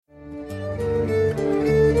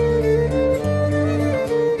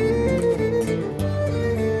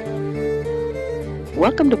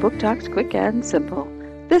welcome to Book Talks Quick and Simple.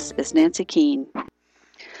 This is Nancy Keene.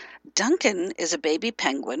 Duncan is a baby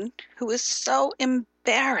penguin who is so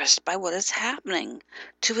embarrassed by what is happening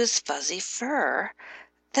to his fuzzy fur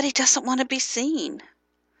that he doesn't want to be seen.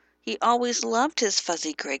 He always loved his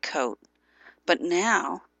fuzzy gray coat, but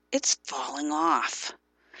now it's falling off.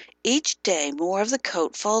 Each day more of the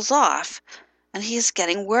coat falls off, and he is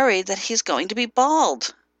getting worried that he's going to be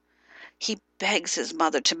bald. He begs his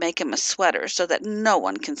mother to make him a sweater so that no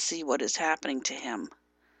one can see what is happening to him.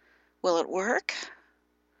 Will it work?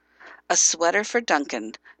 A Sweater for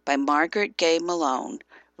Duncan by Margaret Malone,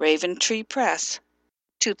 Raven Tree Press,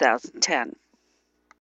 2010.